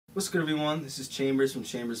What's good, everyone? This is Chambers from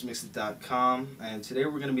chambersmixedit.com, and today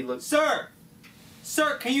we're going to be looking... Sir,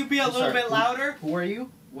 can you be a little bit louder? Who are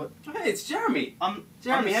you? What? Hey, it's Jeremy.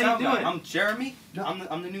 Jeremy, I'm how you doing? I'm Jeremy. No,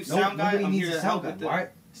 I'm the new sound guy. Nobody I'm needs here a to help sound with guy.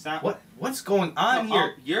 the sound. What's going on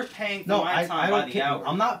here? You're paying for No, my time I by don't the pay. hour.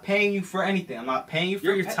 I'm not paying you for anything. I'm not paying you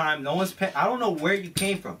for your time. No one's paying. I don't know where you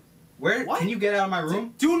came from. Where? What? Can you get out of my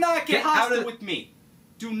room? Do not get hostile out of with me.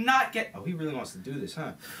 Do not get... Oh, he really wants to do this,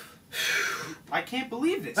 huh? I can't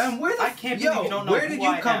believe this. Man, where the... I can't believe you don't know where did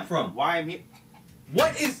you come from? Why I'm here.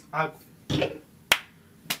 What is... Hey,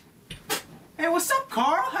 what's up,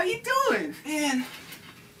 Carl? How you doing? Man.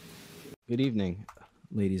 Good evening,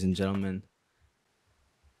 ladies and gentlemen.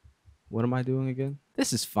 What am I doing again?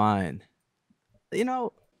 This is fine. You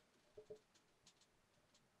know,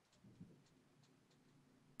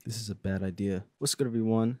 this is a bad idea. What's good,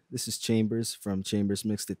 everyone? This is Chambers from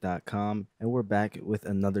chambersmixedit.com, and we're back with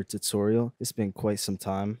another tutorial. It's been quite some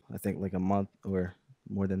time. I think like a month or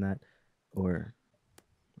more than that. Or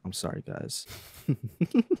I'm sorry, guys.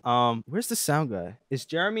 Where's the sound guy? Is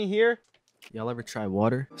Jeremy here? Y'all ever try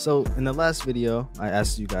water? So in the last video, I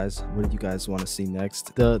asked you guys, what do you guys want to see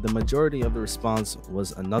next? The majority of the response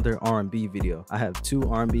was another R&B video. I have 2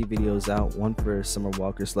 R&B videos out, one for Summer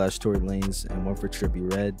Walker / Tory Lanez and one for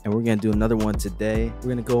Trippie Redd. And we're going to do another one today.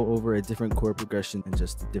 We're going to go over a different chord progression and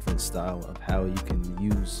just a different style of how you can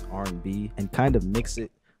use R&B and kind of mix it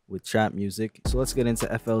with trap music. So let's get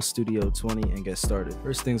into FL Studio 20 and get started.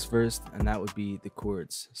 First things first, and that would be the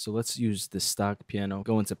chords. So let's use the stock piano.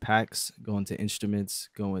 Go into packs, go into instruments,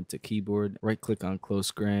 go into keyboard, right click on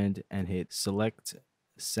close grand and hit select,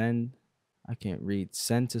 send. I can't read.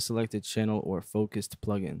 Send to selected channel or focused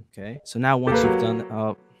plugin. Okay. So now once you've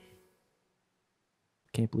done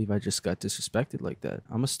can't believe I just got disrespected like that.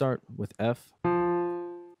 I'm gonna start with F.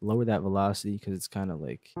 Lower that velocity because it's kind of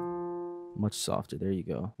like much softer. There you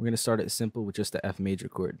go. We're gonna start it simple with just the F major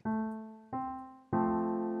chord.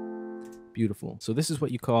 Beautiful. So this is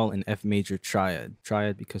what you call an F major triad.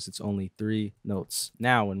 Triad because it's only 3 notes.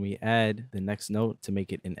 Now when we add the next note to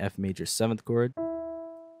make it an F major 7th chord,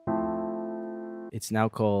 it's now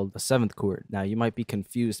called a 7th chord. Now you might be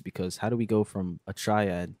confused because how do we go from a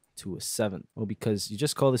triad to a 7th? Well, because you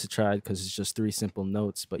just call this a triad because it's just 3 simple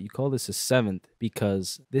notes, but you call this a 7th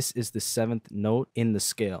because this is the 7th note in the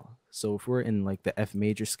scale. So if we're in like the F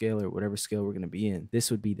major scale or whatever scale we're going to be in, this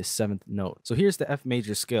would be the 7th note. So here's the F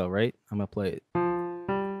major scale, right? I'm going to play it.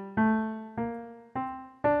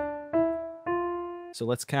 So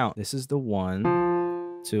let's count. This is the 1,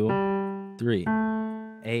 2, 3.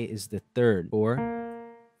 A is the 3rd,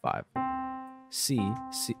 4, 5. C,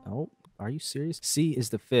 oh, are you serious? C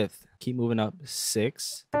is the 5th. Keep moving up.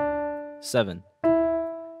 6, 7.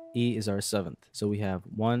 E is our 7th. So we have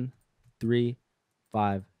 1, 3,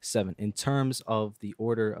 5, 7 in terms of the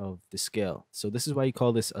order of the scale. So this is why you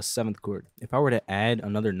call this a 7th chord. If I were to add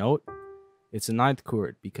another note, it's a 9th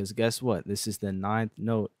chord because guess what? This is the 9th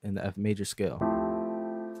note in the F major scale.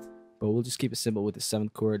 But we'll just keep it simple with the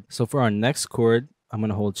 7th chord. So for our next chord, I'm going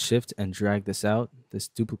to hold shift and drag this out. This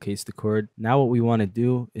duplicates the chord. Now what we want to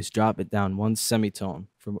do is drop it down 1 semitone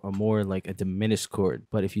for a more like a diminished chord.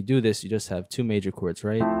 But if you do this, you just have 2 major chords,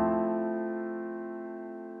 right?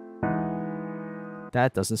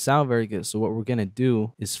 That doesn't sound very good. So what we're going to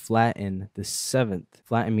do is flatten the 7th.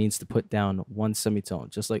 Flatten means to put down 1 semitone,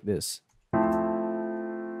 just like this.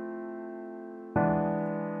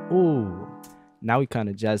 Ooh, now we kind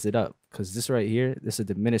of jazzed it up because this right here, this is a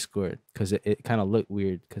diminished chord because it kind of looked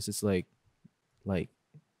weird because it's like,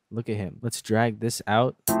 look at him. Let's drag this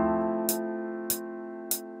out.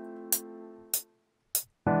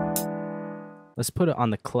 Let's put it on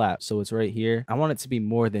the clap so it's right here. I want it to be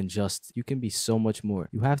more than just, you can be so much more.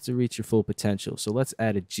 You have to reach your full potential. So let's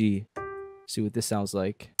add a G. See what this sounds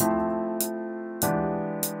like.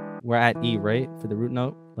 We're at E, right? For the root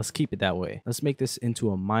note. Let's keep it that way. Let's make this into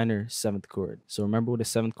a minor 7th chord. So remember what a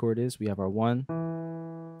 7th chord is? We have our 1,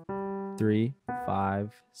 3,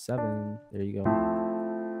 5, 7. There you go.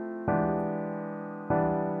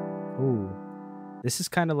 Ooh. This is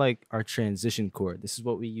kind of like our transition chord. This is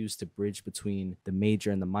what we use to bridge between the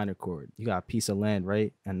major and the minor chord. You got a piece of land,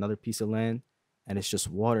 right? And another piece of land, and it's just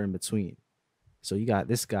water in between. So you got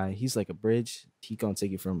this guy. He's like a bridge. He gonna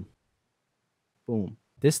take it from boom.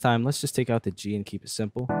 This time, let's just take out the G and keep it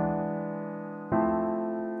simple.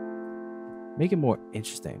 Make it more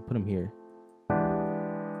interesting. Put him here.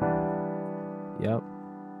 Yep.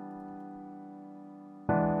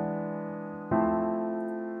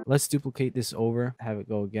 Let's duplicate this over, have it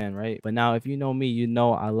go again, right? But now if you know me, you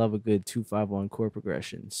know I love a good 2-5-1 chord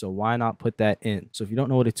progression. So why not put that in? So if you don't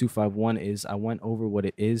know what a 2-5-1 is, I went over what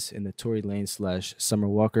it is in the Tory Lane / Summer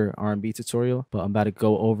Walker R&B tutorial, but I'm about to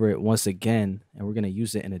go over it once again, and we're going to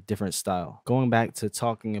use it in a different style. Going back to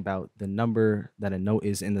talking about the number that a note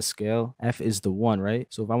is in the scale, F is the 1, right?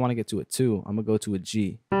 So if I want to get to a 2, I'm going to go to a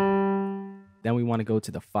G. Then we want to go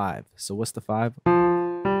to the 5. So what's the 5?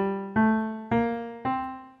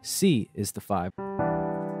 C is the 5.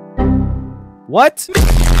 What?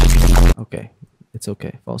 Okay, it's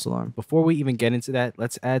okay. False alarm. Before we even get into that,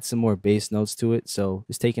 let's add some more bass notes to it. So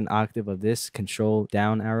just take an octave of this, control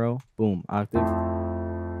down arrow, boom, octave.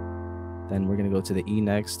 Then we're gonna go to the E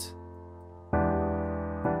next.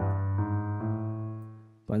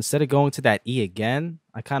 But instead of going to that E again,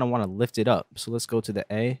 I kind of want to lift it up. So let's go to the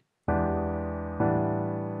A.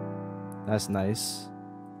 That's nice.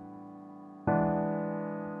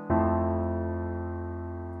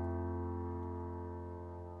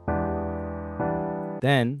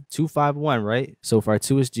 Then 2-5-1, right? So if our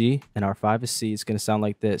 2 is G and our 5 is C, it's gonna sound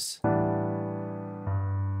like this.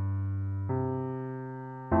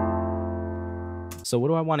 So what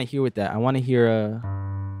do I want to hear with that? I want to hear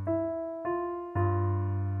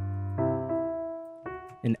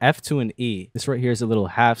an F to an E. This right here is a little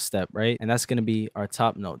half step, right? And that's gonna be our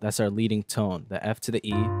top note. That's our leading tone, the F to the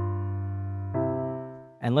E.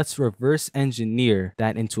 And let's reverse engineer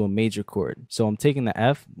that into a major chord. So I'm taking the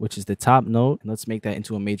F, which is the top note, and let's make that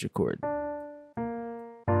into a major chord.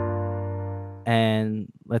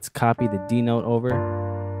 And let's copy the D note over.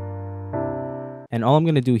 And all I'm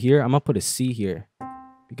gonna do here, I'm gonna put a C here,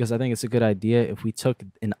 because I think it's a good idea if we took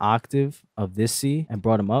an octave of this C and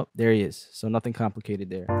brought him up. There he is. So nothing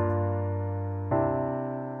complicated there.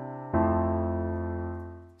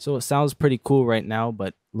 So it sounds pretty cool right now,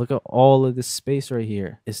 but look at all of this space right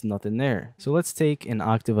here. It's nothing there. So let's take an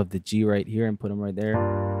octave of the G right here and put him right there.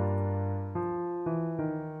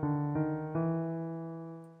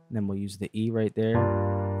 And then we'll use the E right there.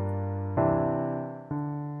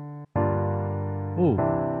 Ooh,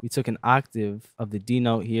 we took an octave of the D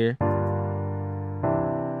note here.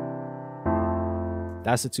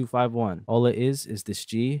 That's a 2-5-1. All it is this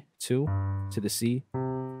G, 2, to the C,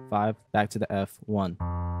 5, back to the F, 1.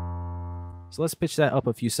 So let's pitch that up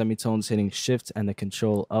a few semitones, hitting Shift and the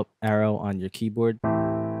Control up arrow on your keyboard.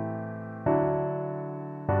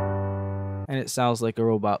 And it sounds like a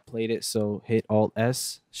robot played it, so hit Alt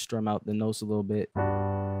S, strum out the notes a little bit.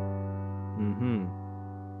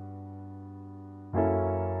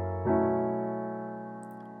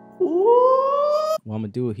 What I'm gonna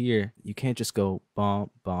do here, you can't just go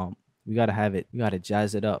bump, bump. We gotta have it, we gotta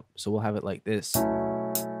jazz it up. So we'll have it like this.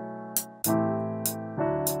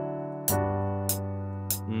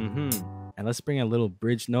 And let's bring a little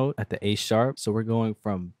bridge note at the A sharp. So we're going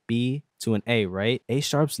from B to an A, right? A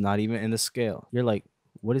sharp's not even in the scale. You're like,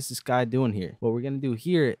 what is this guy doing here? What we're gonna do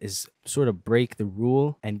here is sort of break the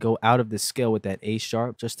rule and go out of the scale with that A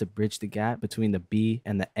sharp just to bridge the gap between the B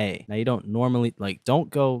and the A. Now you don't normally, don't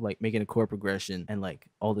go making a chord progression and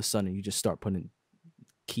all of a sudden you just start putting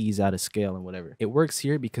keys out of scale and whatever. It works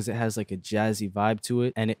here because it has a jazzy vibe to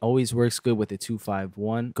it, and it always works good with a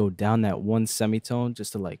 2-5-1. Go down that one semitone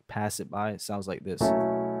just to pass it by. It sounds like this.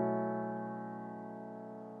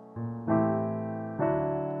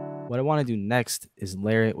 What I want to do next is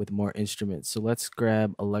layer it with more instruments. So let's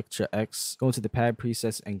grab Electra X, go into the pad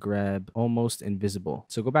presets and grab Almost Invisible.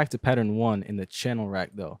 So go back to pattern 1 in the channel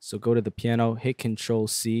rack though. So go to the piano, hit Control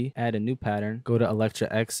C, add a new pattern, go to Electra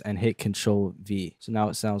X and hit Control V. So now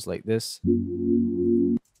it sounds like this.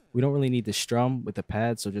 We don't really need the strum with the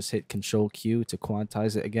pad, so just hit Control Q to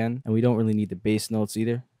quantize it again. And we don't really need the bass notes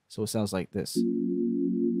either. So it sounds like this.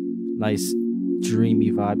 Nice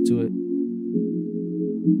dreamy vibe to it.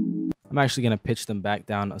 I'm actually going to pitch them back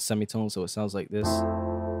down a semitone so it sounds like this.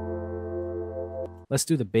 Let's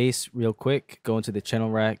do the bass real quick. Go into the channel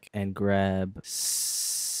rack and grab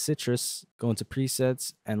Citrus. Go into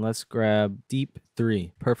presets and let's grab Deep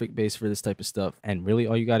 3. Perfect bass for this type of stuff. And really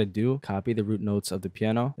all you got to do, copy the root notes of the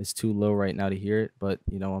piano. It's too low right now to hear it, but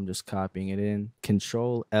I'm just copying it in.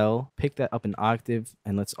 Control L, pick that up an octave,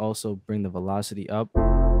 and let's also bring the velocity up.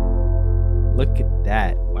 Look at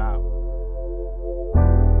that. Wow.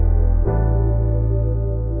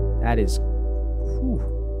 That is, whew.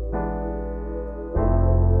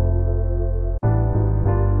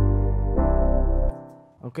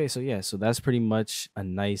 Okay, so yeah, so that's pretty much a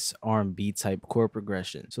nice R&B type chord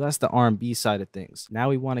progression. So that's the R&B side of things. Now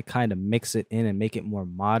we want to kind of mix it in and make it more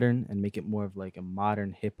modern and make it more of like a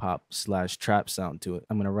modern hip hop / trap sound to it.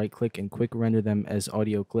 I'm going to right click and quick render them as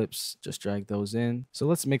audio clips. Just drag those in. So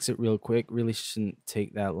let's mix it real quick. Really shouldn't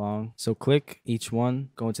take that long. So click each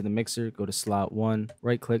one, go into the mixer, go to slot 1,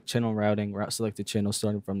 right click, channel routing, route selected channel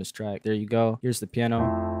starting from this track. There you go. Here's the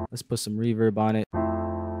piano. Let's put some reverb on it.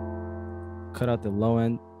 Cut out the low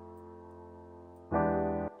end.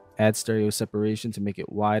 Add stereo separation to make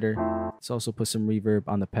it wider. Let's also put some reverb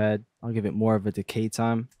on the pad. I'll give it more of a decay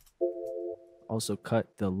time. Also cut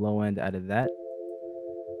the low end out of that.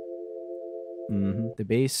 The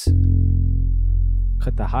bass.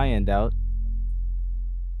 Cut the high end out.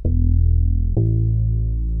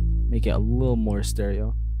 Make it a little more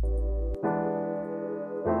stereo.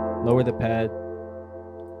 Lower the pad.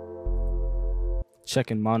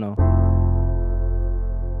 Check in mono.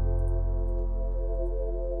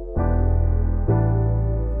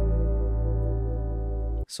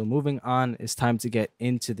 So moving on, it's time to get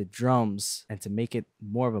into the drums and to make it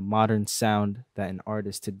more of a modern sound that an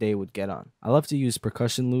artist today would get on. I love to use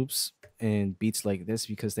percussion loops in beats like this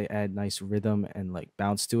because they add nice rhythm and like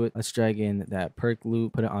bounce to it. Let's drag in that perk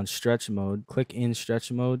loop, put it on stretch mode, click in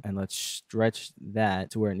stretch mode, and let's stretch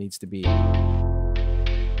that to where it needs to be.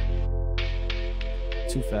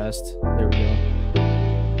 Too fast. There we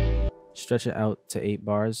go. Stretch it out to 8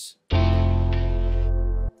 bars.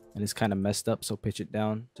 And it's kind of messed up, so pitch it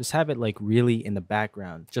down. Just have it like really in the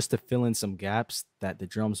background just to fill in some gaps that the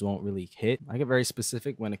drums won't really hit. I get very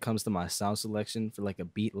specific when it comes to my sound selection for like a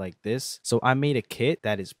beat like this. So I made a kit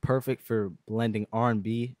that is perfect for blending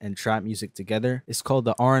R&B and trap music together. It's called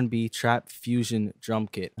the R&B Trap Fusion Drum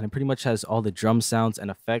Kit, and it pretty much has all the drum sounds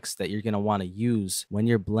and effects that you're gonna want to use when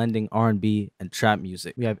you're blending R&B and trap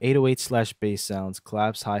music. We have 808 / bass sounds,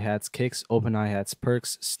 claps, hi-hats, kicks, open hi-hats,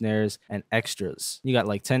 perks, snares, and extras. You got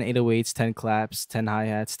like 10 808s, 10 claps, 10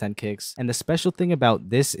 hi-hats, 10 kicks. And the special thing about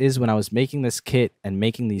this is when I was making this kit and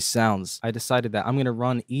making these sounds, I decided that I'm going to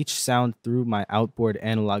run each sound through my outboard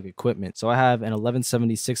analog equipment. So I have an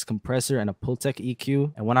 1176 compressor and a Pultec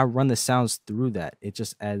EQ, and when I run the sounds through that, it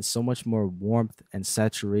just adds so much more warmth and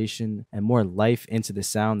saturation and more life into the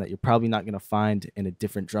sound that you're probably not going to find in a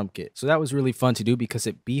different drum kit. So that was really fun to do because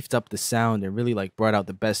it beefed up the sound and really like brought out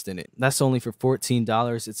the best in it. That's only for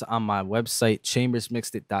 $14. It's on my website,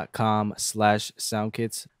 chambersmixedit.com/soundkits.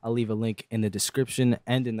 I'll leave a link in the description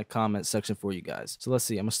and in the comment section for you guys. So let's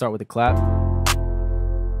see, I'm gonna start with a clap.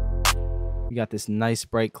 You got this nice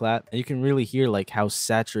bright clap, and you can really hear like how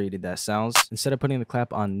saturated that sounds. Instead of putting the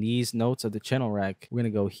clap on these notes of the channel rack, we're gonna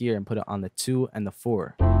go here and put it on the 2 and the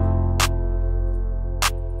 4.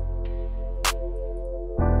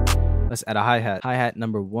 Let's add a hi-hat. Hi-hat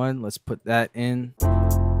number 1, let's put that in.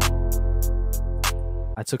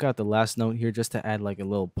 I took out the last note here just to add like a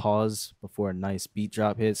little pause before a nice beat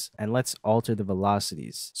drop hits. And let's alter the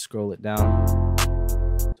velocities. Scroll it down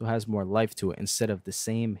so it has more life to it. Instead of the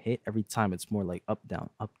same hit every time, it's more like up,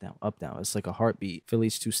 down, up, down, up, down. It's like a heartbeat. Fill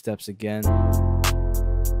each 2 steps again.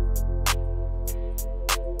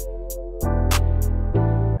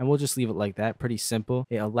 And we'll just leave it like that, pretty simple.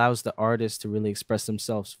 It allows the artist to really express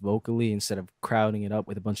themselves vocally instead of crowding it up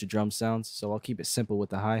with a bunch of drum sounds. So I'll keep it simple with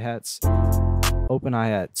the hi-hats. Open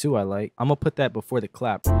hi-hat 2 I like. I'm gonna put that before the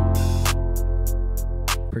clap.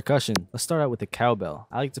 Percussion. Let's start out with the cowbell.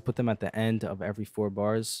 I like to put them at the end of every 4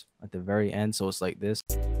 bars, at the very end, so it's like this.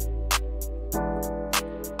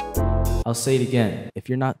 I'll say it again. If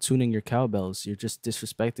you're not tuning your cowbells, you're just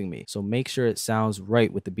disrespecting me. So make sure it sounds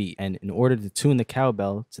right with the beat. And in order to tune the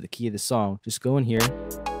cowbell to the key of the song, just go in here.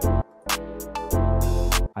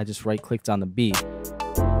 I just right clicked on the beat.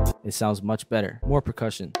 It sounds much better. More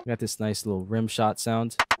percussion. We got this nice little rim shot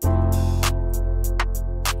sound.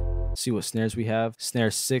 See what snares we have.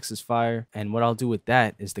 Snare 6 is fire. And what I'll do with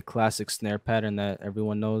that is the classic snare pattern that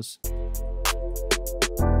everyone knows.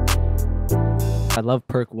 I love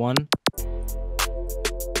perk 1.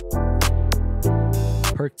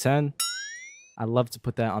 Perk 10. I love to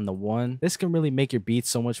put that on the 1. This can really make your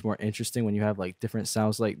beats so much more interesting when you have like different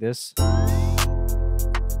sounds like this.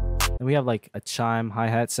 And we have like a chime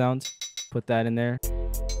hi-hat sound. Put that in there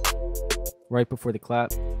right before the clap.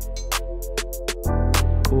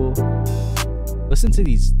 Cool. Listen to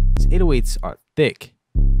these 808s are thick.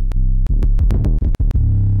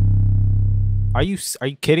 Are you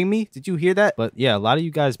kidding me? Did you hear that? But yeah, a lot of you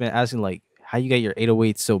guys been asking like how you get your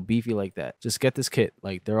 808s so beefy like that. Just get this kit.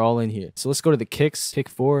 Like they're all in here. So let's go to the kicks. Kick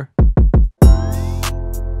 4.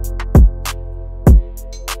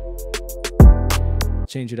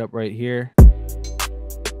 Change it up right here.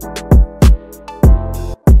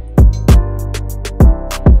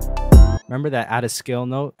 Remember that out of scale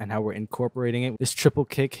note and how we're incorporating it? This triple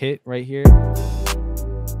kick hit right here.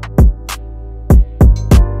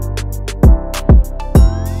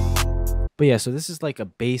 But yeah, so this is like a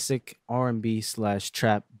basic R&B /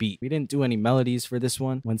 trap beat. We didn't do any melodies for this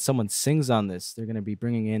one. When someone sings on this, they're going to be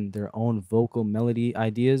bringing in their own vocal melody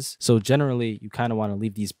ideas. So generally, you kind of want to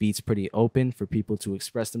leave these beats pretty open for people to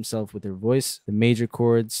express themselves with their voice. The major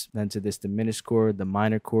chords, then to this diminished chord, the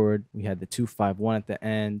minor chord. We had the 2-5-1 at the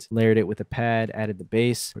end, layered it with a pad, added the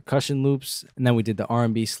bass, percussion loops, and then we did the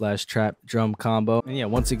R&B / trap drum combo. And yeah,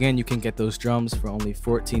 once again, you can get those drums for only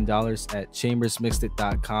 $14 at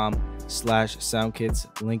chambersmixedit.com/soundkits,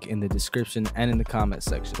 link in the description and in the comment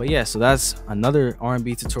section. But yeah, so that's another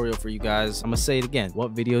R&B tutorial for you guys. I'm gonna say it again.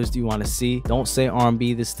 What videos do you want to see? Don't say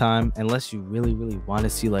R&B this time unless you really want to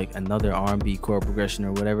see like another R&B chord progression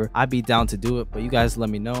or whatever. I'd be down to do it, but you guys let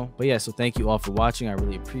me know. But yeah, so thank you all for watching. I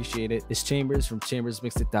really appreciate it. It's Chambers from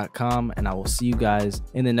chambersmixedit.com, and I will see you guys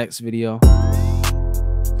in the next video.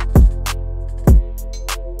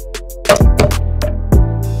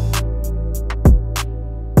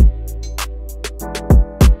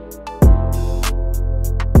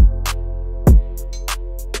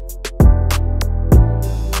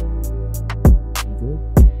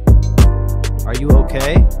 Are you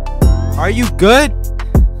okay? Are you good?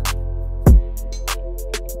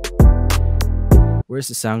 Where's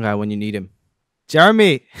the sound guy when you need him?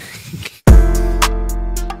 Jeremy!